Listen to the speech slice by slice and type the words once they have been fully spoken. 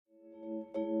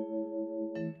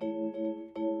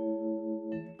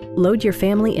Load your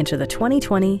family into the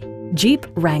 2020 Jeep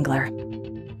Wrangler.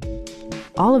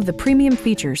 All of the premium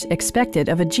features expected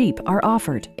of a Jeep are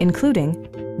offered, including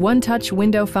one-touch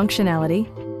window functionality,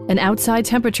 an outside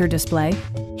temperature display,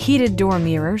 heated door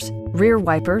mirrors, rear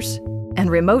wipers,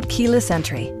 and remote keyless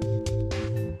entry.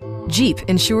 Jeep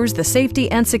ensures the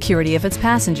safety and security of its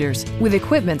passengers with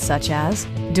equipment such as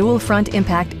dual front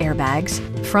impact airbags,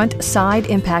 front side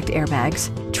impact airbags,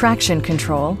 traction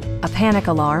control, a panic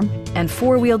alarm, and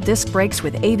four-wheel disc brakes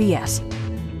with ABS.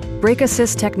 Brake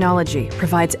Assist technology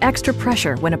provides extra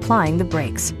pressure when applying the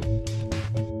brakes.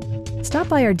 Stop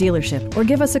by our dealership or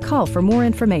give us a call for more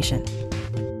information.